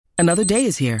Another day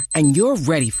is here, and you're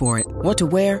ready for it. What to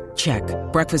wear? Check.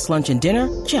 Breakfast, lunch, and dinner?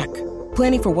 Check.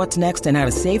 Planning for what's next and how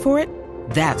to save for it?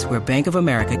 That's where Bank of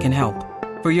America can help.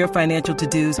 For your financial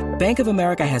to-dos, Bank of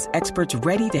America has experts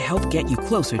ready to help get you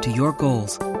closer to your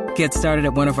goals. Get started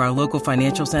at one of our local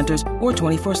financial centers or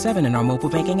 24/7 in our mobile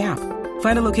banking app.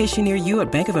 Find a location near you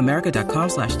at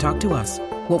bankofamerica.com/talktous.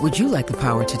 What would you like the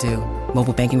power to do?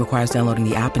 Mobile banking requires downloading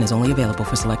the app and is only available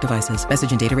for select devices.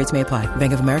 Message and data rates may apply.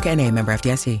 Bank of America N.A., member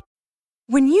FDIC.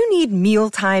 When you need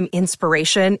mealtime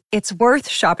inspiration, it's worth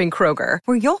shopping Kroger,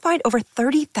 where you'll find over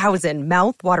 30,000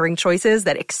 mouth-watering choices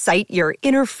that excite your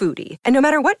inner foodie. And no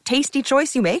matter what tasty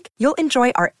choice you make, you'll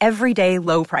enjoy our everyday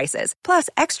low prices, plus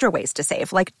extra ways to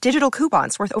save, like digital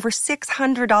coupons worth over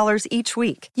 $600 each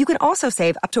week. You can also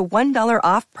save up to $1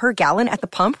 off per gallon at the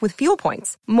pump with fuel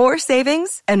points. More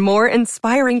savings and more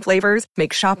inspiring flavors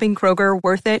make shopping Kroger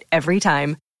worth it every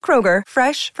time. Kroger,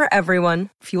 fresh for everyone.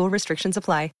 Fuel restrictions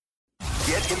apply.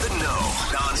 Get in the know.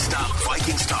 Non-stop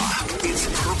Vikings talk. It's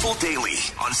Purple Daily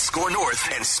on Score North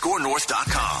and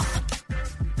ScoreNorth.com.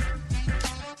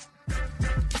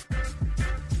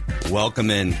 Welcome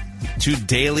in to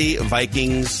Daily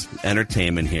Vikings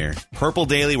Entertainment here. Purple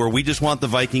Daily, where we just want the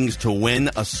Vikings to win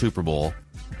a Super Bowl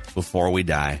before we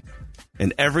die.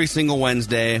 And every single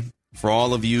Wednesday, for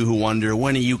all of you who wonder,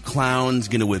 when are you clowns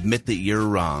going to admit that you're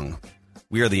wrong?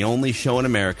 We are the only show in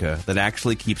America that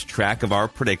actually keeps track of our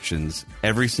predictions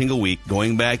every single week,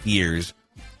 going back years,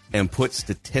 and put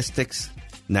statistics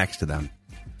next to them.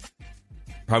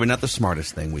 Probably not the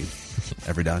smartest thing we've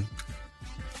ever done.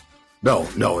 No,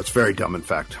 it's very dumb, in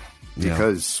fact,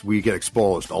 because we get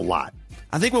exposed a lot.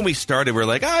 I think when we started, we were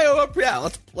like,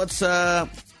 let's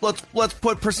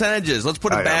put percentages. Let's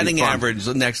put a batting average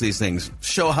next to these things.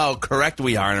 Show how correct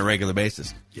we are on a regular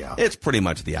basis. Yeah. It's pretty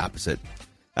much the opposite.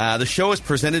 The show is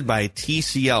presented by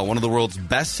TCL, one of the world's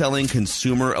best-selling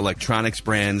consumer electronics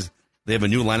brands. They have a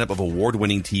new lineup of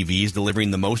award-winning TVs delivering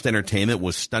the most entertainment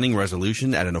with stunning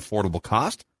resolution at an affordable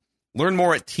cost. Learn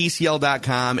more at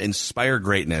TCL.com. Inspire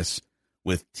greatness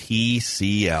with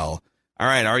TCL. All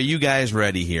right, are you guys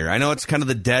ready here? I know it's kind of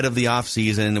the dead of the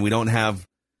offseason, and we don't have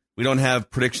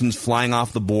predictions flying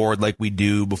off the board like we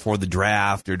do before the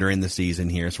draft or during the season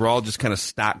here. So we're all just kind of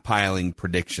stockpiling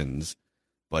predictions.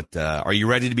 But are you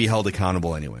ready to be held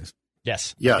accountable anyways?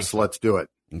 Yes. Yes, let's do it.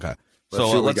 Okay.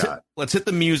 Let's hit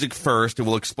the music first, and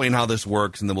we'll explain how this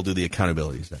works, and then we'll do the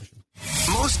accountability session.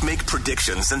 Most make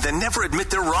predictions and then never admit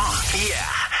they're wrong.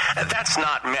 Yeah, that's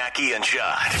not Mackie and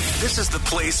Judd. This is the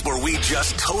place where we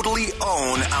just totally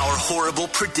own our horrible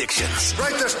predictions.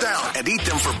 Write this down. And eat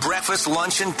them for breakfast,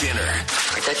 lunch, and dinner.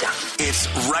 Write that down. It's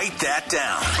Write That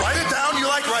Down. Write it down. You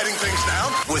like writing things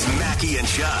down. With Mackie and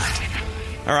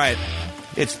Judd. All right.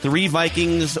 It's 3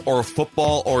 Vikings or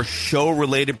football or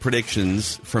show-related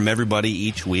predictions from everybody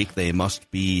each week. They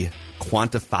must be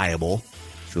quantifiable.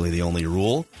 It's really the only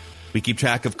rule. We keep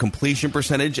track of completion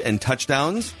percentage and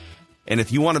touchdowns. And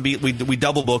if you want to be, we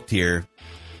double booked here.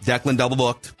 Declan double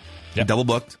booked. Yep. Double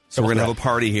booked. So we're going to have a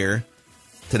party here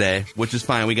today, which is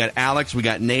fine. We got Alex, we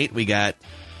got Nate, we got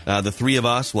the 3 of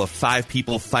us. We'll have 5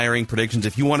 people firing predictions.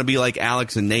 If you want to be like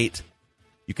Alex and Nate,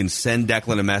 you can send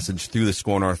Declan a message through the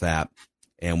Score North app,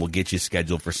 and we'll get you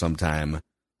scheduled for some time,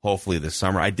 hopefully this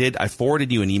summer. I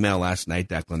forwarded you an email last night,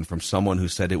 Declan, from someone who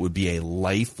said it would be a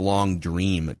lifelong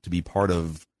dream to be part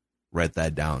of Write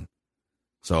That Down.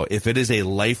 So if it is a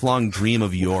lifelong dream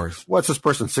of yours. What's this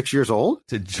person, 6 years old?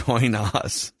 To join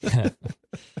us.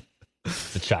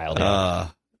 It's a child.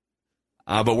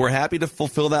 But we're happy to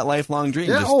fulfill that lifelong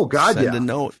dream. Yeah, Just send a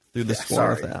note through the Score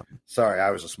North app. Sorry, I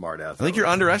was a smart ass. I think you're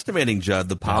underestimating, Judd,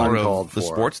 the power of the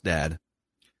sports dad.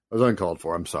 I was uncalled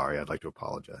for. I'm sorry. I'd like to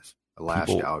apologize. I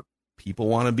lashed out. People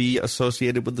want to be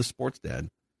associated with the sports dad.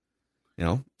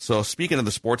 So speaking of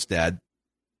the sports dad,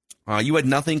 you had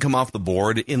nothing come off the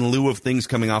board. In lieu of things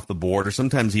coming off the board, or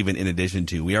sometimes even in addition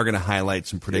to, we are going to highlight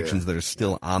some predictions that are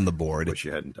still on the board. Wish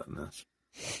you hadn't done this.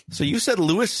 So you said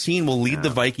Lewis Cine will lead the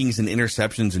Vikings in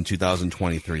interceptions in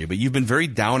 2023, but you've been very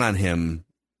down on him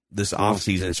this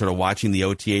offseason, sort of watching the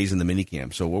OTAs and the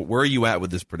minicamp. So where are you at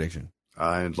with this prediction?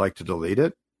 I'd like to delete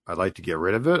it. I'd like to get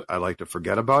rid of it. I'd like to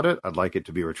forget about it. I'd like it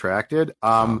to be retracted.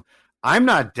 I'm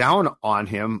not down on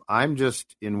him. I'm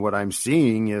just, in what I'm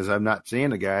seeing, is I'm not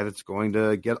seeing a guy that's going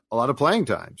to get a lot of playing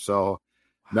time. So,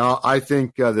 no, I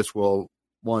think this will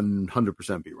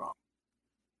 100% be wrong.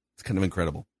 It's kind of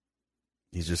incredible.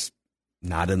 He's just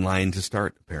not in line to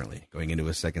start, apparently, going into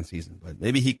his second season. But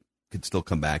maybe he could still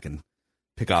come back and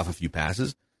pick off a few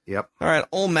passes. Yep. All right.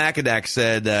 Old Macadac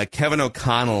said Kevin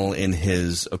O'Connell, in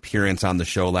his appearance on the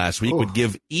show last week, would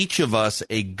give each of us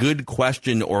a good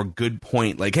question or good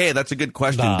point. Like, hey, that's a good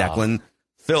question, Declan.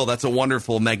 Phil, that's a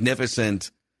wonderful,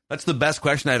 magnificent. That's the best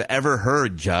question I've ever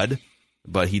heard, Judd.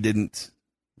 But he didn't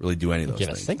really do any of those Give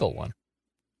things. a single one.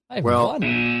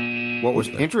 What was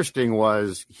interesting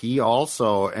was he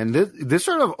also, and this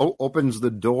sort of opens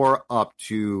the door up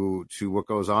to what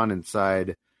goes on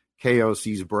inside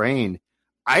KOC's brain.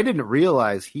 I didn't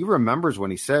realize he remembers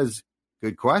when he says,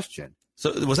 "Good question."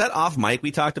 So was that off mic?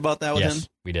 We talked about that with him? Yes,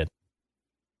 we did.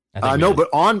 No,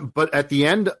 but at the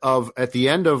end of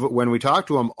when we talked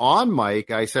to him on mic,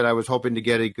 I said I was hoping to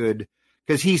get a good,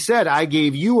 because he said I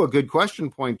gave you a good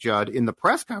question point, Judd, in the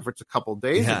press conference a couple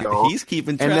days ago. He's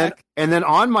keeping track. And then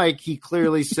on mic, he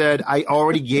clearly said I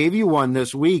already gave you one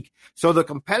this week. So the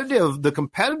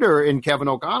competitor in Kevin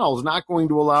O'Connell is not going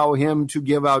to allow him to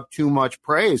give out too much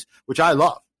praise, which I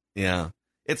love. Yeah,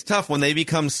 it's tough when they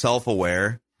become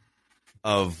self-aware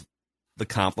of the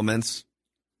compliments.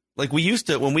 Like we used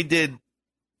to, when we did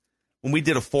a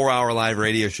 4-hour live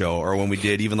radio show, or when we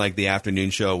did even like the afternoon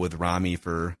show with Rami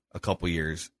for a couple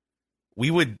years, we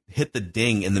would hit the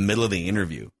ding in the middle of the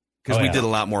interview because we did a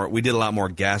lot more. We did a lot more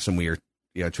guests, and we were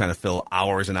trying to fill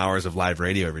hours and hours of live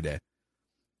radio every day.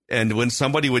 And when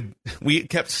somebody we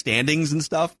kept standings and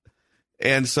stuff,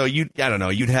 and so you'd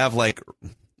have like,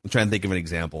 I'm trying to think of an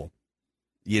example.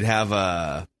 You'd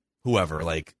have whoever,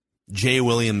 like Jay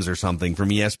Williams or something from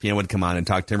ESPN would come on and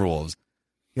talk Timberwolves.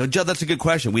 Judd, that's a good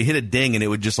question. We hit a ding and it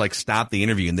would just like stop the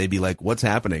interview and they'd be like, "What's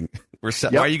happening? Why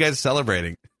are you guys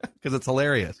celebrating?" Because it's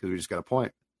hilarious. Because we just got a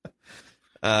point.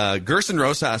 Gerson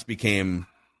Rosas became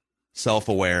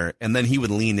self-aware and then he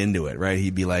would lean into it, right?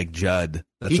 He'd be like, "Judd,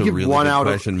 that's a really good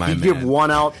question, my man." He'd give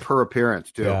one out per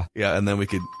appearance too. Yeah, and then we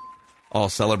could all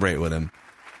celebrate with him.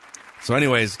 So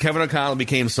anyways, Kevin O'Connell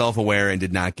became self-aware and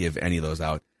did not give any of those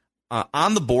out.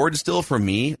 On the board still for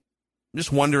me, I'm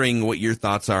just wondering what your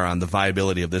thoughts are on the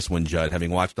viability of this one, Judd,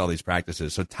 having watched all these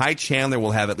practices. So Ty Chandler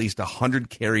will have at least 100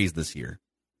 carries this year.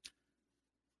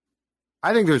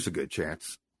 I think there's a good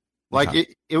chance. Like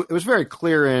it was very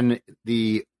clear in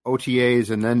the OTAs,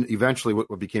 and then eventually what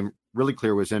became really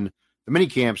clear was in the mini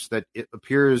camps that it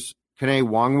appears Kene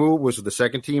Nwangwu was the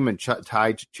second team and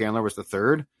Ty Chandler was the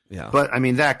third. Yeah. But I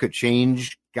mean, that could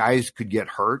change. Guys could get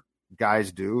hurt.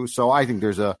 Guys do. So I think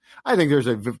there's a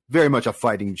very much a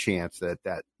fighting chance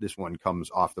that this one comes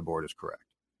off the board is correct.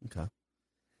 Okay. All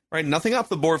right. Nothing off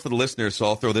the board for the listeners. So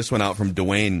I'll throw this one out from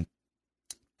Dwayne.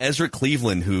 Ezra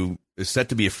Cleveland, who is set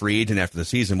to be a free agent after the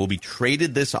season, will be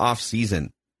traded this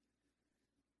offseason.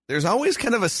 There's always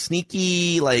kind of a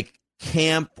sneaky like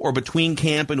camp or between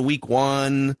camp and week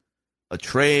one, a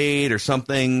trade or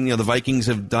something. The Vikings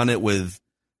have done it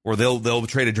or they'll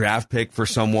trade a draft pick for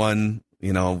someone.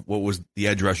 What was the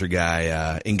edge rusher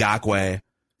guy, Ngakoue?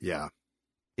 Yeah.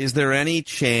 Is there any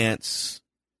chance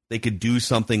they could do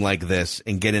something like this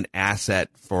and get an asset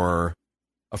for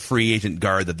a free agent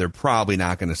guard that they're probably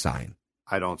not going to sign?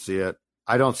 I don't see it.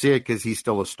 I don't see it because he's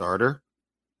still a starter.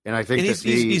 And I think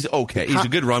he's okay. He's a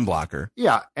good run blocker.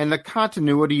 Yeah. And the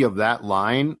continuity of that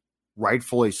line,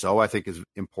 rightfully so, I think is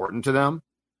important to them.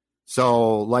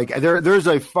 So, like, there's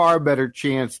a far better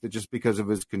chance that just because of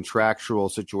his contractual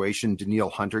situation, Danielle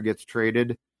Hunter gets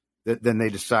traded, then they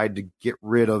decide to get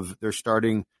rid of their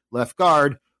starting left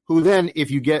guard, who then, if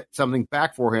you get something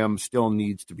back for him, still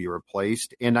needs to be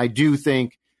replaced. And I do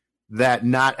think that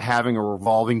not having a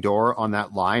revolving door on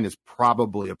that line is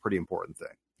probably a pretty important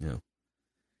thing. Yeah.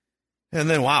 And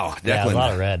then, wow, Declan. Yeah, a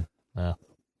lot of red. Yeah.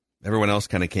 Everyone else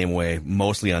kind of came away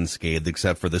mostly unscathed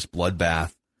except for this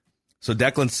bloodbath. So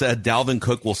Declan said Dalvin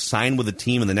Cook will sign with the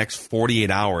team in the next 48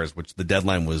 hours, which the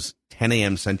deadline was 10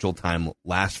 a.m. Central Time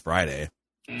last Friday.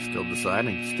 Still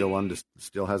deciding.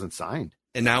 Still hasn't signed.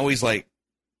 And now he's like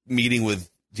meeting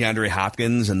with DeAndre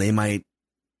Hopkins, and they might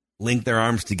link their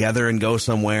arms together and go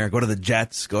somewhere, go to the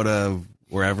Jets, go to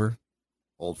wherever.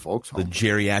 Old folks home. The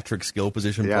geriatric skill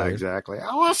position players. Yeah, exactly.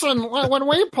 Listen, when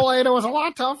we played, it was a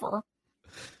lot tougher.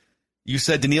 You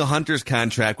said Danielle Hunter's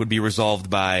contract would be resolved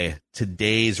by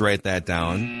today's. Write that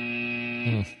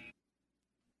down.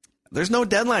 There's no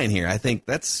deadline here. I think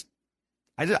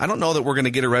I don't know that we're going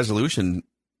to get a resolution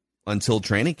until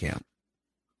training camp.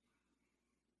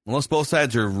 Unless both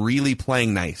sides are really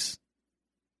playing nice.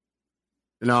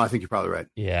 No, I think you're probably right.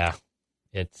 Yeah.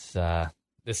 It's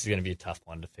this is going to be a tough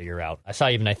one to figure out. I saw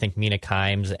I think Mina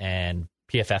Kimes and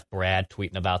PFF Brad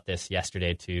tweeting about this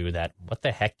yesterday too, that what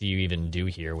the heck do you even do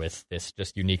here with this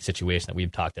just unique situation that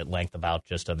we've talked at length about,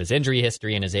 just of his injury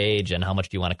history and his age and how much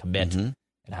do you want to commit and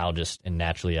how just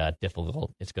naturally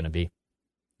difficult it's going to be.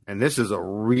 And this is a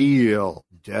real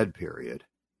dead period.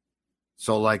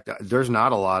 So like there's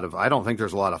not a lot of, I don't think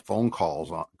there's a lot of phone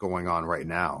calls going on right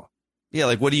now. Yeah.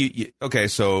 Like what do okay.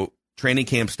 So training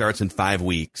camp starts in 5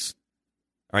 weeks.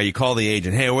 right, you call the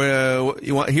agent. Hey,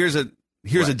 you want? Here's a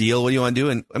deal. What do you want to do?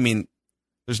 And I mean,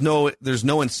 there's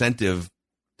no incentive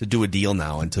to do a deal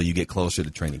now until you get closer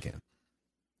to training camp.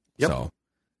 Yep. So,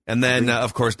 and then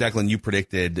of course, Declan, you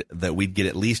predicted that we'd get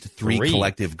at least three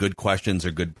collective good questions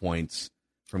or good points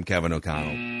from Kevin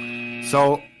O'Connell.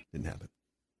 So didn't happen.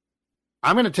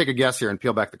 I'm going to take a guess here and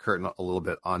peel back the curtain a little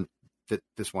bit on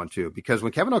this one too, because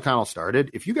when Kevin O'Connell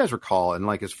started, if you guys recall, in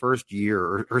like his first year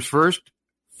or his first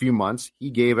few months,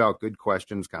 he gave out good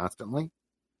questions constantly.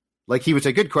 Like he would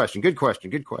say, good question, good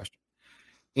question, good question.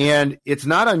 And it's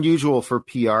not unusual for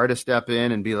PR to step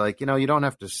in and be like, you don't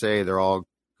have to say they're all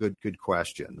good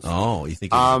questions. Oh, you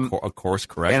think it's a course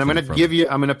correction? And I'm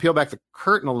going to peel back the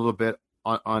curtain a little bit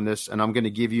on this, and I'm going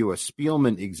to give you a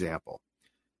Spielman example.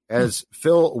 As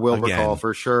Phil will recall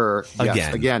for sure.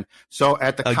 Yes, again. So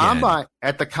at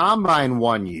the combine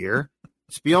one year,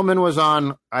 Spielman was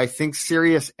on, I think,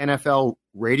 Sirius NFL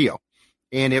radio.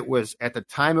 And it was, at the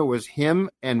time, it was him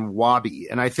and Wabi.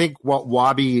 And I think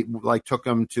Wabi took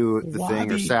him to the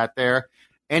thing or sat there.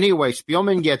 Anyway,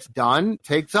 Spielman gets done,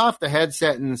 takes off the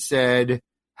headset and said,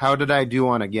 "How did I do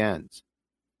on agains?"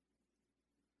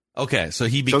 Okay, so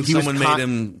someone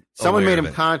made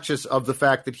him conscious of the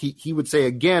fact that he would say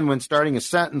again when starting a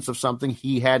sentence of something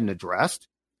he hadn't addressed.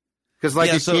 Because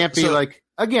can't be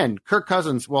again, Kirk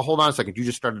Cousins. Well, hold on a second. You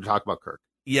just started to talk about Kirk.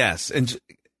 Yes, and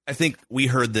I think we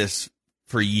heard this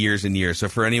for years and years. So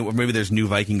for maybe there's new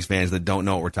Vikings fans that don't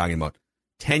know what we're talking about.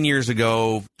 10 years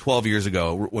ago, 12 years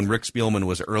ago, when Rick Spielman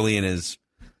was early in his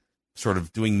sort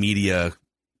of doing media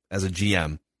as a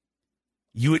GM,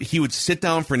 he would sit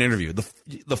down for an interview.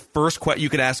 The first question you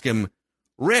could ask him,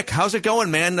 "Rick, how's it going,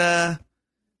 man?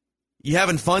 You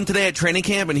having fun today at training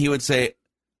camp?" And he would say,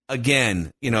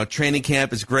 "Again, training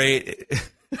camp is great."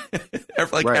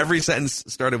 Every sentence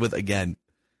started with "again."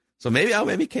 So maybe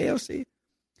KOC.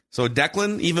 So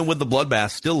Declan, even with the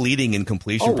bloodbath, still leading in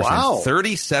completion percent. Wow.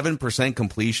 37%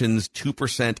 completions,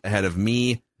 2% ahead of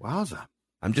me. Wowza.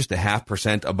 I'm just a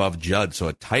 0.5% above Judd, so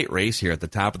a tight race here at the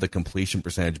top of the completion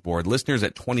percentage board. Listeners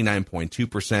at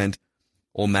 29.2%.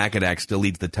 Old Macadac still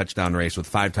leads the touchdown race with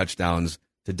 5 touchdowns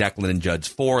to Declan and Judd's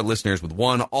 4. Listeners with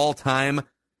 1 all-time.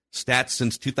 Stats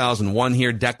since 2001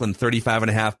 here. Declan,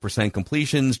 35.5%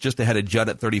 completions, just ahead of Judd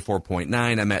at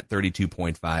 34.9. I'm at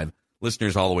 32.5.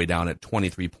 Listeners all the way down at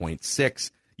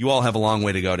 23.6. You all have a long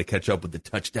way to go to catch up with the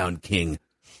touchdown king,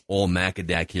 Old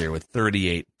Macadac here with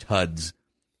 38 tuds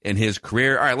in his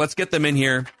career. All right, let's get them in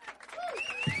here.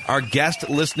 Our guest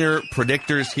listener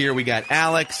predictors here. We got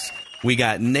Alex. We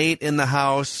got Nate in the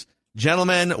house.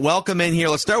 Gentlemen, welcome in here.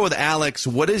 Let's start with Alex.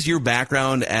 What is your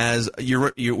background as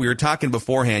we were talking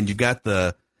beforehand? You got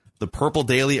the Purple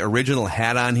Daily original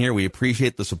hat on here. We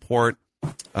appreciate the support.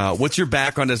 What's your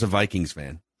background as a Vikings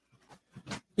fan?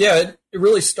 Yeah, it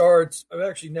really starts. I've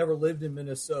actually never lived in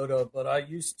Minnesota, but I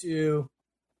used to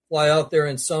fly out there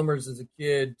in summers as a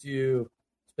kid to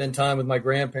spend time with my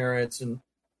grandparents, and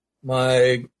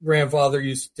my grandfather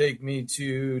used to take me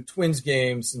to Twins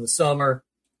games in the summer,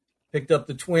 picked up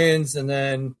the Twins, and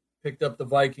then picked up the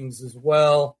Vikings as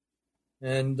well.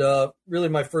 And really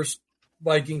my first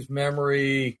Vikings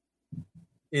memory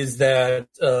is that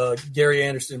Gary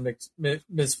Anderson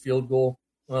missed field goal,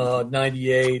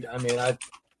 98. I mean, I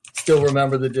still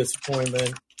remember the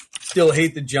disappointment. Still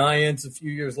hate the Giants a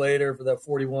few years later for that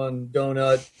 41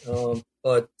 donut.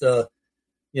 But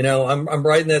I'm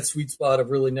right in that sweet spot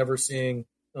of really never seeing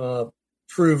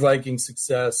true Viking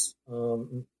success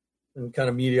and kind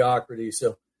of mediocrity.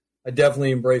 So I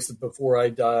definitely embrace it before I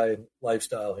die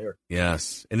lifestyle here.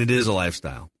 Yes, and it is a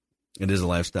lifestyle. It is a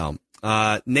lifestyle.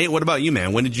 Nate, what about you,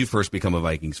 man? When did you first become a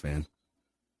Vikings fan?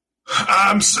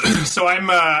 So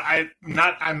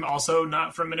I'm also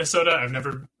not from Minnesota.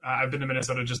 I've been to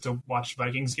Minnesota just to watch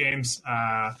Vikings games.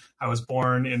 I was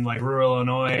born in rural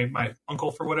Illinois. My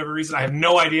uncle, for whatever reason, I have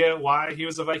no idea why he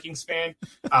was a Vikings fan,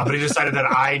 but he decided that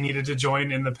I needed to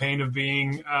join in the pain of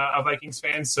being a Vikings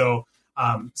fan. So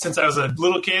since I was a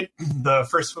little kid, the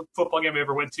first football game I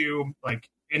ever went to,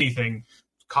 anything,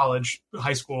 college,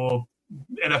 high school,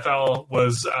 NFL,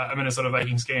 was a Minnesota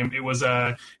Vikings game. It was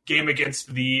a game against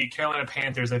the Carolina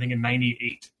Panthers, I think, in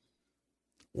 '98.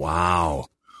 Wow.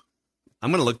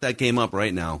 I'm going to look that game up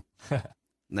right now.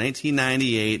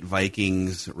 1998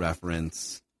 Vikings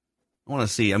reference. I want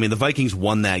to see. I mean, the Vikings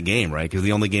won that game, right? Because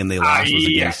the only game they lost was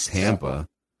against Tampa.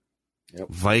 Yep.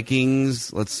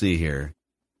 Vikings, let's see here.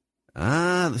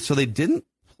 So they didn't.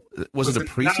 Was it a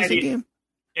preseason game?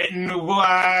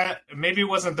 Maybe it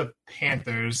wasn't the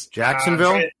Panthers.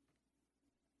 Jacksonville?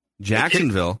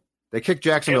 Jacksonville. They kicked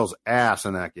Jacksonville's ass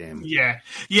in that game. Yeah.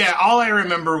 All I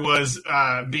remember was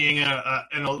being a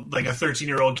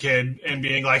 13-year-old kid and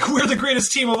being like, "We're the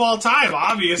greatest team of all time,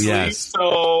 obviously. Yes.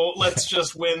 So let's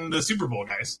just win the Super Bowl,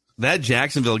 guys." That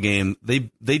Jacksonville game, they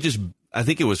just, I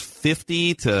think it was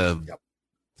 50 to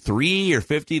 3 or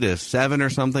 50 to 7 or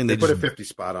something. They put just a 50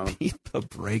 spot on them. beat the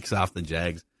brakes off the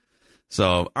Jags. So,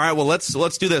 all right, well, let's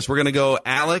do this. We're going to go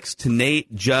Alex to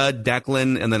Nate, Judd,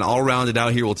 Declan, and then all rounded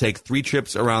out here. We'll take 3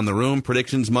 trips around the room.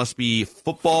 Predictions must be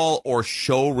football or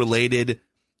show-related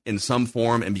in some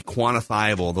form and be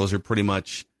quantifiable. Those are pretty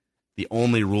much the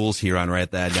only rules here on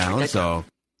Write That Down. So,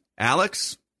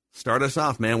 Alex, start us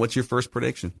off, man. What's your first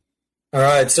prediction? All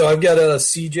right, so I've got a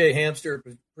CJ Hamster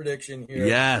prediction here.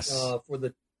 Yes. For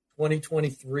the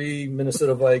 2023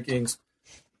 Minnesota Vikings.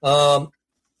 So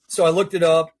I looked it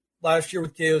up. Last year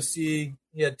with KOC,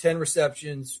 he had 10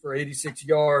 receptions for 86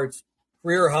 yards.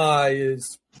 Career high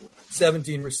is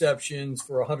 17 receptions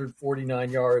for 149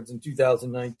 yards in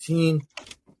 2019.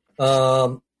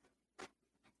 I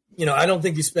don't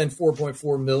think you spend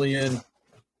 $4.4 million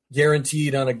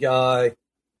guaranteed on a guy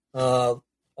on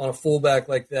a fullback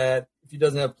like that if he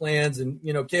doesn't have plans. And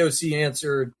KOC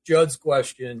answered Judd's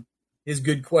question, his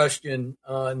good question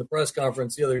in the press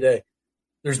conference the other day.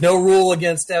 There's no rule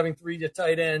against having 3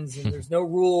 tight ends, and there's no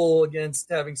rule against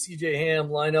having CJ Ham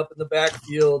line up in the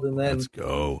backfield and then Let's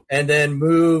go. and then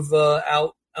move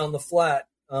out on the flat.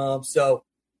 So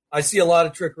I see a lot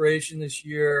of trickeration this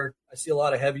year. I see a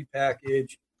lot of heavy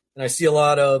package, and I see a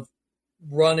lot of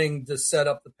running to set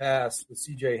up the pass with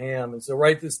CJ Ham. And so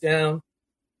write this down.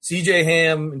 CJ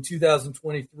Ham in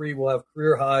 2023 will have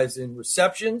career highs in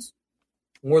receptions,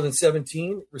 more than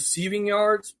 17, receiving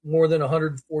yards, more than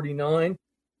 149,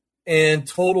 and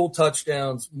total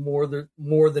touchdowns more than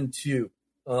 2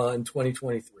 in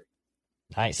 2023.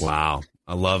 Nice. Wow.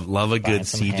 I love a good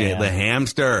CJ, the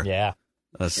hamster. Yeah.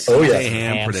 A CJ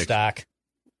Ham Ham prediction. stock.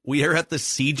 We are at the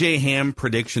CJ Ham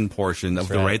prediction portion of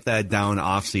the Write That Down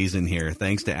off season here.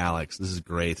 Thanks to Alex. This is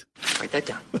great. Write that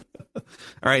down. All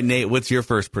right, Nate, what's your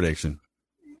first prediction?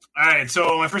 All right,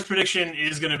 so my first prediction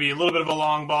is going to be a little bit of a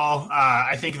long ball.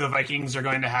 I think the Vikings are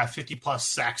going to have 50-plus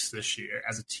sacks this year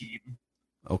as a team.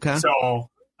 Okay. So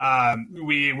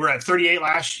we were at 38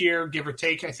 last year, give or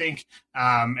take, I think.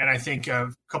 And I think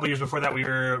a couple years before that, we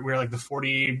were like the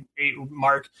 48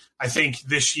 mark. I think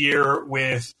this year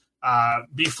with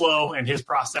B-Flow and his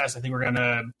process, I think we're going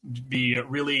to be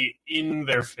really in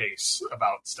their face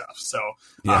about stuff. So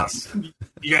yes.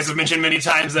 You guys have mentioned many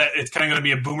times that it's kind of going to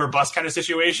be a boomer bust kind of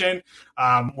situation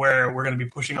where we're going to be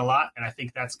pushing a lot, and I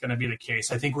think that's going to be the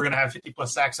case. I think we're going to have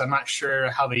 50-plus sacks. I'm not sure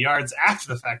how the yards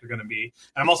after the fact are going to be,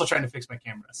 and I'm also trying to fix my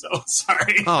camera, so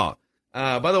sorry. Oh,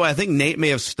 by the way, I think Nate may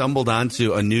have stumbled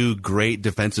onto a new great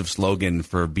defensive slogan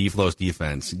for B-Flow's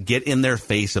defense. Get in their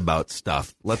face about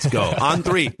stuff. Let's go. On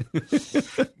 3. Let's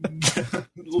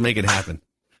make it happen.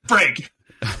 Break.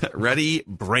 Ready,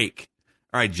 break.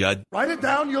 All right, Judd. Write it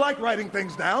down. You like writing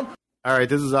things down. All right,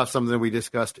 this is off something we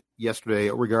discussed yesterday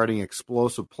regarding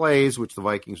explosive plays, which the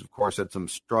Vikings, of course, had some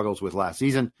struggles with last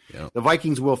season. Yep. The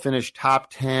Vikings will finish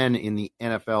top 10 in the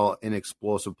NFL in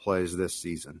explosive plays this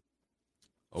season.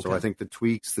 Okay. So I think the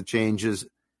tweaks, the changes,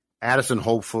 Addison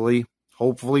hopefully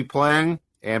playing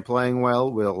and playing well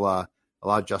will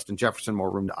allow Justin Jefferson more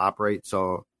room to operate.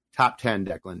 So top 10,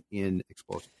 Declan, in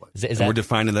explosive plays. Is And we're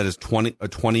defining that as a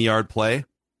 20-yard play?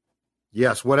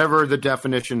 Yes, whatever the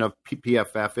definition of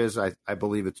PFF is, I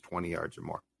believe it's 20 yards or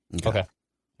more. Okay.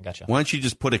 I gotcha. Why don't you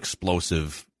just put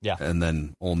explosive, and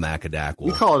then old Macadac will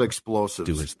We call it explosives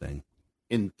do his thing.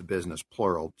 in the business,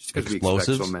 plural, just because we expect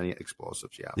Explosives? so many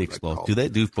explosives. Yeah, The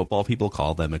explosive. Do football people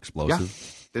call them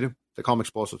explosives? Yeah, they do. They call them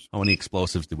explosives. How many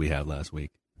explosives did we have last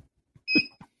week?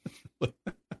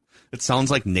 It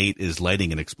sounds like Nate is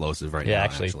lighting an explosive right now.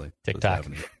 Actually, TikTok.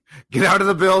 Get out of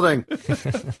the building.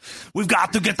 We've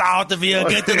got to get out of here.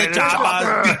 Get to the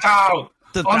chopper. Get out.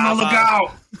 On the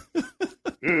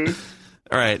lookout.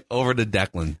 All right, over to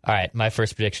Declan. All right, my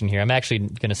first prediction here. I'm actually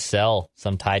going to sell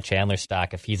some Ty Chandler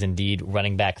stock if he's indeed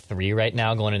running back 3 right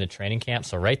now going into training camp.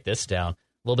 So write this down. A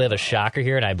little bit of a shocker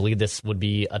here, and I believe this would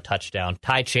be a touchdown.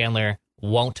 Ty Chandler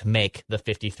won't make the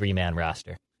 53-man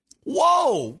roster.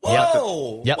 Whoa!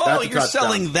 Yep. Whoa! You're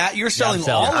selling that. You're selling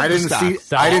all of I the didn't stock.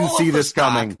 see. I didn't All see of the this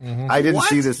stock. coming. Mm-hmm. I didn't What?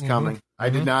 see this coming.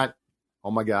 I did not. Oh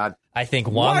my God. I think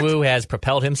Wangwu has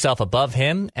propelled himself above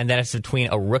him, and then it's between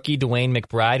a rookie Dwayne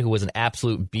McBride, who was an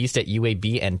absolute beast at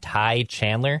UAB, and Ty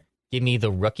Chandler. Give me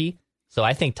the rookie. So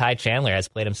I think Ty Chandler has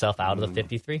played himself out of the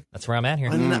 53. That's where I'm at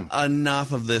here.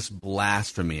 Enough of this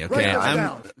blasphemy. Okay, Write it I'm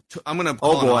down. going to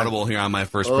call an boy. audible here on my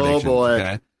first Oh, prediction. boy.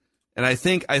 Okay, and I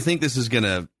think this is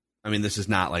gonna. I mean, this is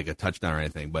not like a touchdown or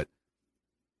anything, but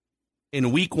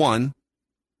in week 1,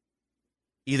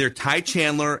 either Ty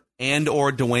Chandler and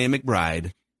or Dwayne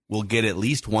McBride will get at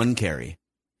least 1 carry.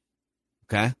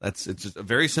 Okay, it's just a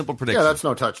very simple prediction. Yeah, that's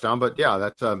no touchdown, but yeah,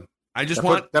 that's. I just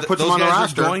that puts those them on the guys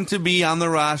roster. are going to be on the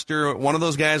roster. One of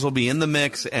those guys will be in the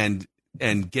mix and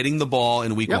getting the ball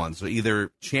in week 1. So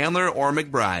either Chandler or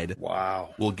McBride,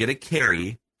 will get a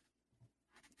carry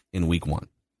in week 1.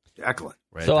 Excellent.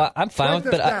 Right. So I'm fine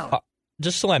with, but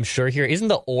just so I'm sure here, isn't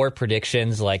the or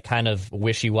predictions like kind of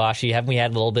wishy-washy? Haven't we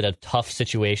had a little bit of tough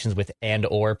situations with and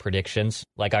or predictions?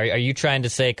 Like, are you trying to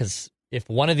say, because if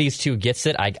one of these two gets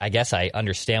it, I guess I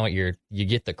understand what you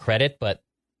get the credit, but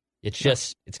it's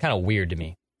just, it's kind of weird to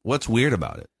me. What's weird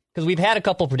about it? Because we've had a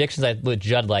couple predictions with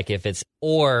Judd, like if it's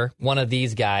or one of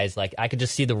these guys, like I could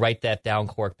just see the write that down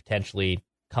core potentially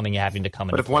having to come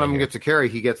in. But if one of them gets a carry,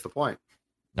 he gets the point.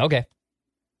 Okay.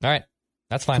 All right.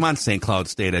 That's fine. Come on, St. Cloud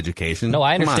State education. No,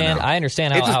 I understand. I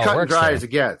understand it's how as it cut works. And dry there. as it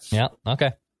gets. Yeah.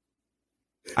 Okay.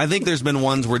 I think there's been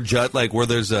ones where Judd, like where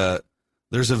there's a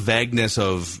vagueness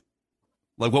of,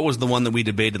 like what was the one that we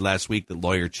debated last week that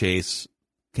Lawyer Chase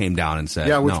came down and said,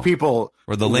 which no. people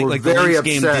or the were like very the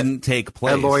game upset didn't take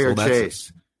place. At Lawyer so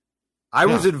Chase. I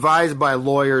was advised by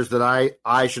lawyers that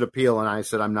I should appeal, and I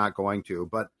said I'm not going to.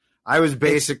 But I was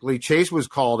basically Chase was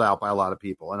called out by a lot of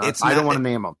people, and I don't want to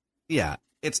name them. Yeah,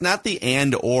 it's not the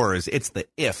and ors; it's the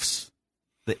ifs.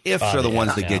 The ifs are the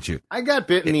ones that get you. I got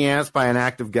bit in the ass by an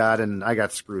act of God, and I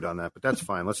got screwed on that. But that's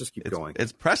fine. Let's just keep going.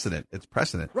 It's precedent. It's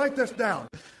precedent. Write this down.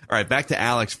 All right, back to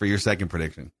Alex for your second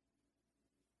prediction.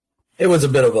 It was a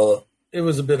bit of a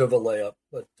layup,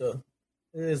 but it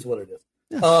is what it is.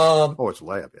 Yeah. It's a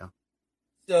layup, yeah.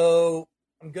 So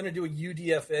I'm going to do a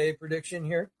UDFA prediction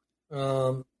here. We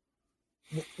are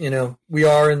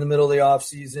in the middle of the off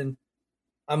season.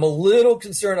 I'm a little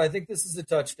concerned. I think this is a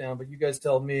touchdown, but you guys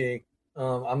tell me.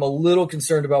 I'm a little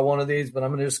concerned about one of these, but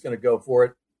I'm just going to go for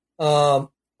it.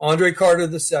 Andre Carter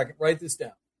II. Write this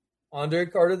down. Andre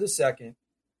Carter II,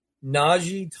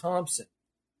 Najee Thompson,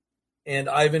 and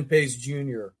Ivan Pace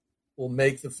Jr. will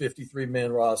make the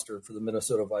 53-man roster for the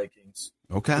Minnesota Vikings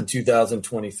in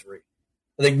 2023.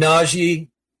 I think Najee,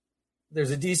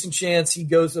 there's a decent chance he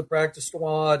goes to the practice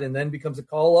squad and then becomes a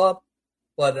call-up,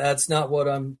 but that's not what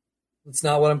I'm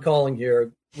calling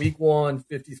here. Week 1,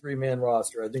 53-man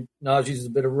roster. I think Najee's a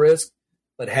bit of risk,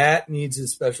 but Hatt needs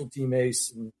his special team ace,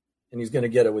 and he's going to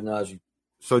get it with Najee.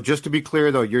 So just to be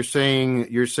clear, though, you're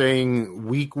saying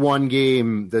week 1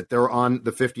 game that they're on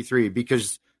the 53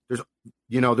 because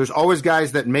there's always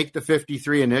guys that make the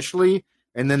 53 initially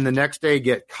and then the next day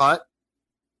get cut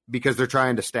because they're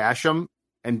trying to stash them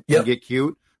and get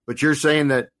cute. But you're saying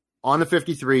that on the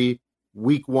 53,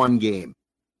 week 1 game.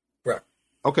 Correct.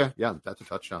 Okay. Yeah, that's a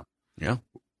touchdown. Yeah.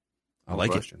 I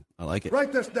like it. I like it.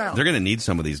 Write this down. They're going to need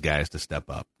some of these guys to step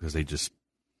up because they just,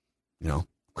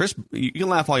 Chris, you can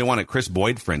laugh all you want at Chris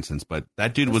Boyd, for instance, but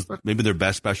that dude was maybe their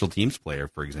best special teams player,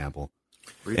 for example.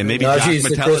 And maybe Josh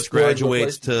Metellus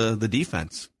graduates to the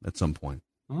defense at some point.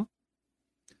 Mm-hmm.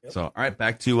 Yep. So, all right,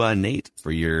 back to Nate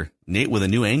for Nate with a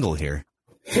new angle here.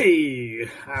 Hey,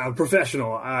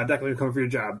 professional. Definitely coming for your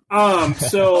job. I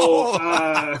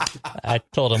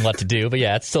told him what to do, but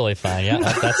yeah, it's totally fine. Yeah,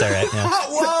 that's all right. Yeah.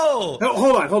 Whoa! No,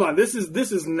 hold on. This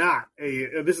is not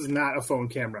a phone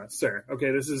camera, sir.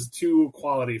 Okay, this is too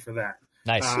quality for that.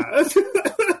 Nice.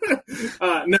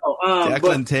 No.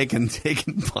 Declan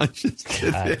taking punches.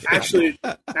 Actually,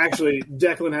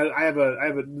 Declan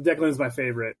Declan is my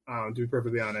favorite. To be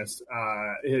perfectly honest,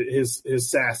 his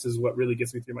sass is what really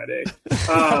gets me through my day.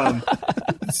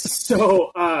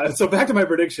 So back to my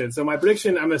prediction. So my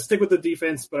prediction, I'm going to stick with the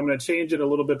defense, but I'm going to change it a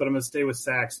little bit. But I'm going to stay with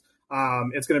sacks.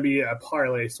 It's going to be a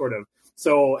parlay sort of.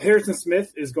 So Harrison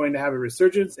Smith is going to have a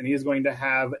resurgence, and he is going to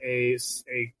have a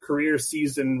career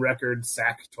season record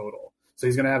sack total. So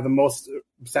he's going to have the most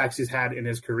sacks he's had in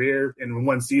his career in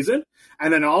one season.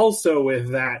 And then also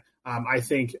with that, I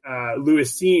think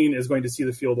Lewis Cine is going to see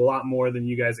the field a lot more than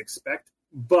you guys expect.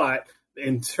 But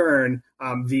in turn,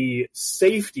 the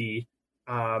safety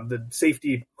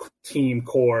team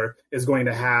core is going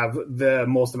to have the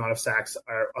most amount of sacks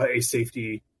a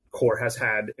safety core has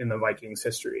had in the Vikings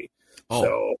history.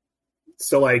 Oh.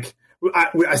 So I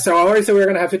already said we were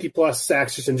going to have 50 plus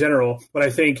sacks just in general, but I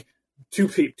think two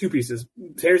pieces.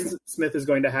 Harrison Smith is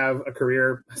going to have a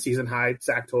career season high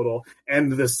sack total,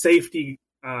 and the safety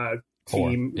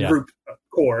team group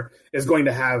core is going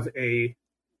to have the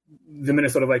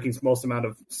Minnesota Vikings most amount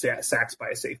of sacks by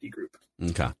a safety group.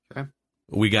 Okay.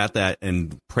 We got that,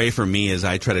 and pray for me as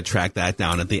I try to track that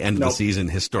down at the end of the season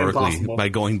historically by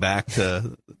going back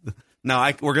to.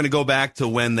 Now, we're going to go back to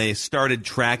when they started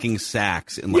tracking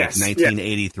sacks in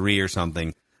 1983 or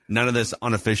something. None of this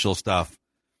unofficial stuff.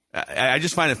 I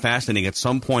just find it fascinating. At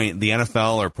some point, the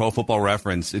NFL or Pro Football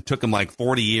Reference, it took them like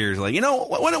 40 years. Like,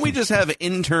 why don't we just have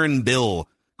intern Bill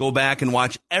go back and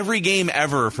watch every game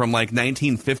ever from like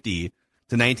 1950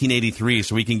 to 1983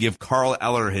 so we can give Carl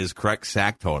Eller his correct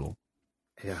sack total?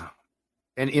 Yeah.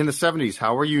 And in the 70s,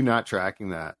 how are you not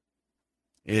tracking that?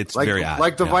 It's very odd.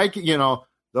 Like the Viking,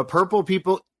 the purple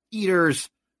people eaters,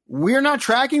 we're not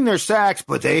tracking their sacks,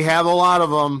 but they have a lot of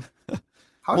them.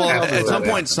 At some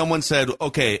point, someone said,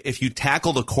 okay, if you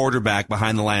tackle the quarterback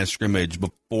behind the line of scrimmage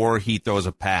before he throws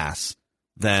a pass,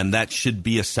 then that should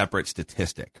be a separate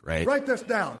statistic, right? Write this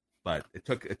down. But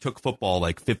it took football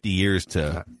like 50 years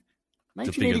to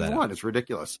figure that out. It's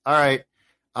ridiculous. All right.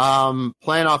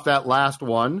 Playing off that last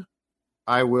one,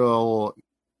 I will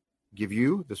give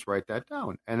you this, write that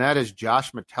down. And that is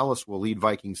Josh Metellus will lead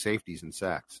Viking safeties in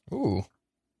sacks. Ooh.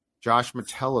 Josh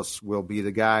Metellus will be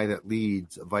the guy that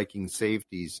leads Viking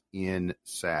safeties in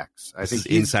sacks. I think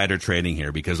insider trading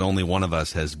here because only one of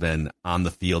us has been on the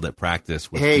field at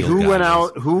practice with who went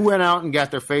out and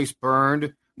got their face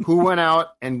burned? Who went out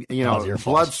and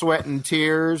blood, sweat, and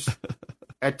tears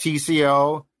at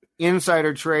TCO?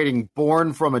 Insider trading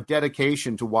born from a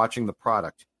dedication to watching the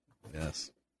product. Yes.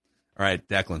 All right,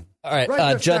 Declan. All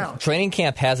right, Judd. Training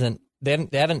camp they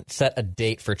haven't set a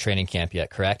date for training camp yet,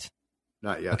 correct?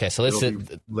 Not yet. Okay, so let's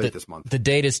late this month. The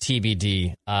date is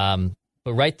TBD.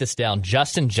 But write this down.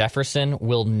 Justin Jefferson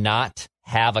will not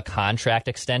have a contract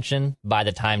extension by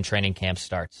the time training camp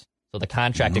starts. So the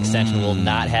contract extension will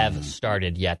not have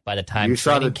started yet by the time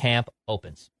training camp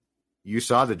opens. You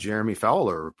saw the Jeremy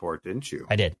Fowler report, didn't you?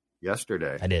 I did.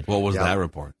 Yesterday. I did. What was that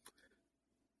report?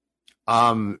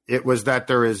 It was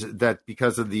that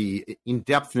because of the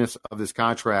in-depthness of this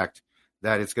contract,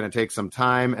 that it's going to take some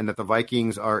time and that the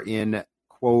Vikings are in,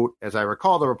 quote, as I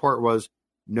recall, the report was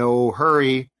no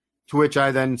hurry, to which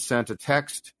I then sent a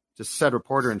text to said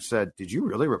reporter and said, did you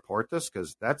really report this?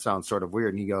 Because that sounds sort of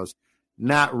weird. And he goes,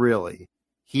 not really.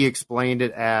 He explained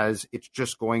it as it's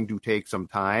just going to take some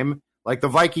time. Like the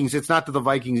Vikings, it's not that the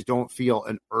Vikings don't feel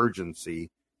an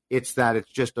urgency. It's that it's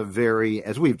just a very,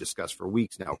 as we've discussed for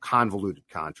weeks now, convoluted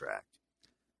contract.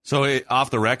 So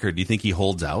off the record, do you think he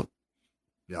holds out?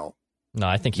 No. No,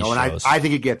 I think he shows. And I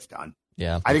think it gets done.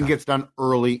 Yeah. I think it gets done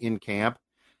early in camp.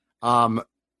 The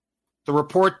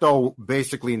report, though,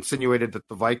 basically insinuated that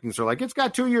the Vikings are like, it's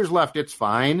got 2 years left. It's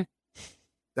fine.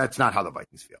 That's not how the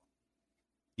Vikings feel.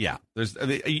 Yeah,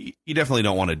 you definitely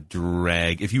don't want to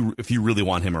drag if you really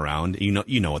want him around.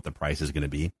 You know what the price is going to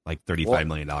be, like $35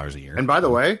 million a year. And by the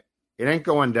way, it ain't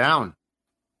going down.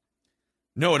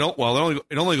 No, it don't. Well,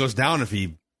 it only goes down if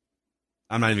he.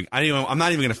 I'm not even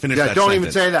going to finish. Yeah, that don't sentence.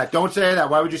 even say that. Don't say that.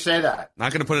 Why would you say that?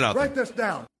 Not going to put it out. Write this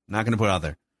down. Not going to put it out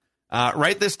there.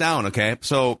 Write this down, okay?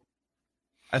 So,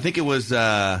 I think it was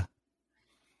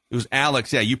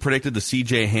Alex. Yeah, you predicted the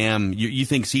C.J. Ham. You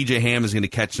think C.J. Ham is going to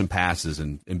catch some passes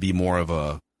and be more of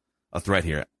a threat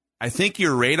here. I think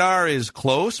your radar is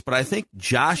close, but I think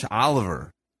Josh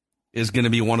Oliver is going to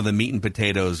be one of the meat and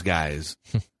potatoes guys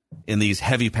in these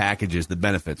heavy packages that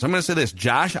benefit. So I'm going to say this.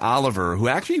 Josh Oliver, who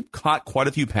actually caught quite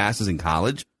a few passes in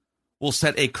college, will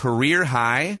set a career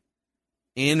high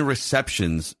in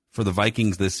receptions for the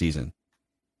Vikings this season.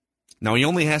 Now, he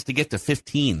only has to get to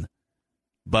 15.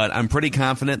 But I'm pretty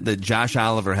confident that Josh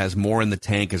Oliver has more in the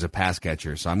tank as a pass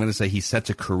catcher. So I'm going to say he sets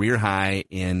a career high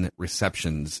in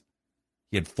receptions.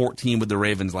 He had 14 with the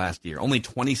Ravens last year, only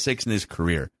 26 in his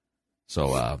career.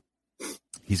 So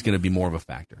he's going to be more of a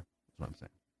factor. That's what I'm saying.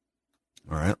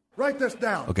 All right. Write this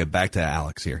down. Okay, back to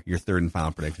Alex here. Your third and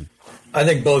final prediction. I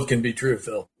think both can be true,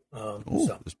 Phil.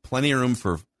 There's plenty of room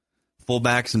for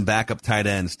fullbacks and backup tight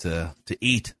ends to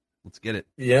eat. Let's get it.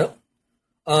 Yep.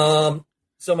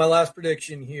 So my last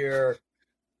prediction here,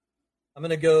 I'm going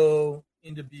to go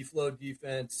into B-Flow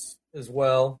defense as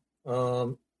well.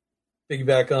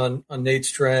 Piggyback on Nate's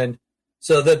trend.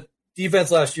 So the defense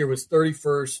last year was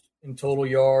 31st in total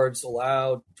yards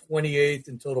allowed, 28th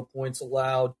in total points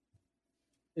allowed.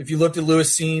 If you looked at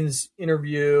Louis Seen's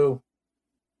interview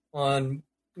on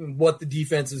what the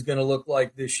defense is going to look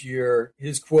like this year,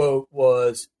 his quote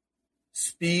was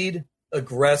speed,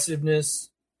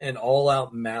 aggressiveness, and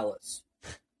all-out malice.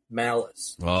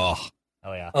 Oh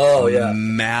yeah. Oh yeah.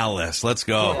 Malice. Let's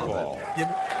go.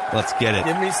 Let's get it.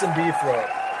 Give me some beef row.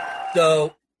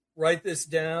 So write this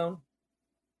down.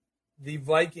 The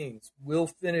Vikings will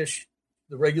finish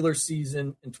the regular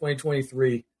season in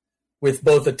 2023 with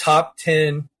both a top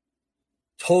 10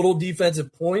 total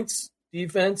defensive points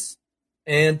defense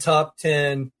and top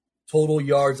 10 total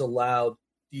yards allowed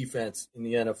defense in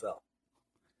the NFL.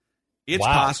 It's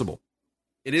possible.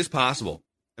 It is possible.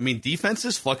 I mean,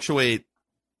 defenses fluctuate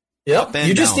Yep.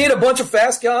 You just need a bunch of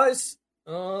fast guys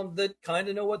that kind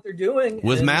of know what they're doing.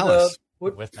 With malice.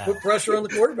 Put pressure on the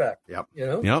quarterback. Yep.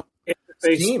 Yep.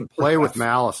 Team. Play with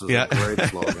malice is a great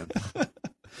slogan.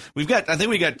 I think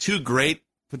we got two great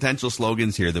potential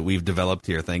slogans here that we've developed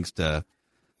here, thanks to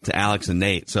Alex and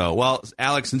Nate. So, well,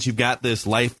 Alex, since you've got this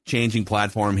life-changing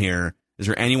platform here, is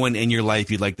there anyone in your life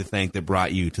you'd like to thank that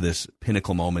brought you to this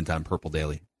pinnacle moment on Purple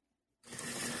Daily?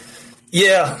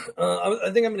 Yeah, I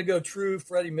think I'm going to go true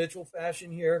Freddie Mitchell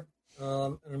fashion here,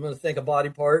 and I'm going to thank a body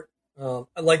part.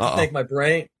 I'd like to thank my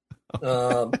brain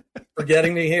for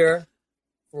getting me here,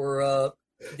 for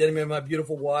getting me my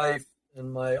beautiful wife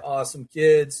and my awesome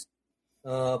kids,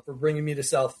 for bringing me to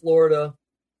South Florida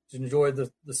to enjoy the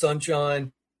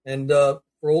sunshine, and for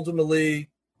ultimately,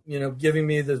 giving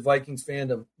me the Vikings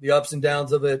fandom, the ups and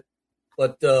downs of it.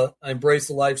 But I embrace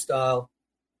the lifestyle,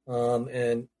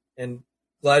 and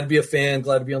glad to be a fan.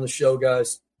 Glad to be on the show,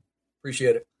 guys.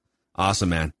 Appreciate it. Awesome,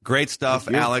 man. Great stuff,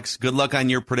 Alex. Good luck on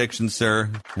your predictions, sir.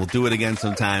 We'll do it again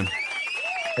sometime.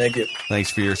 Thank you.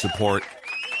 Thanks for your support.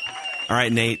 All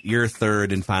right, Nate, your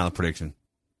third and final prediction.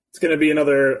 It's going to be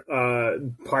another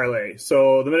parlay.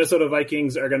 So the Minnesota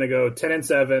Vikings are going to go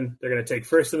 10-7. They're going to take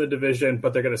first in the division,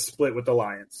 but they're going to split with the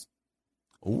Lions.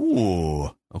 Ooh,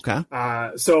 okay.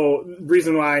 So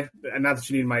reason why, and not that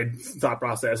you need my thought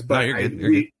process, but no,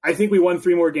 you're good. I think we won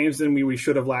 3 more games than we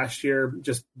should have last year,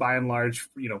 just by and large,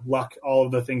 luck, all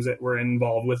of the things that were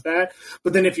involved with that.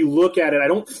 But then if you look at it, I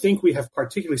don't think we have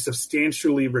particularly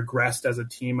substantially regressed as a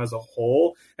team as a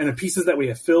whole. And the pieces that we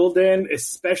have filled in,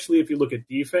 especially if you look at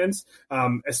defense,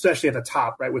 especially at the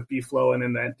top, right, with B-Flow and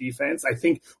in that defense, I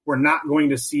think we're not going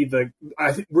to see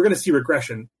I think we're going to see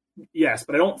regression. Yes,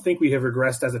 but I don't think we have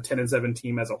regressed as a 10-7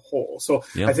 team as a whole. So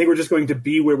I think we're just going to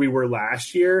be where we were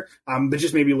last year, but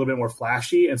just maybe a little bit more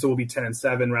flashy. And so we'll be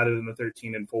 10-7 rather than the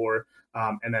 13-4.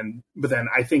 But then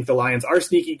I think the Lions are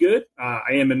sneaky good.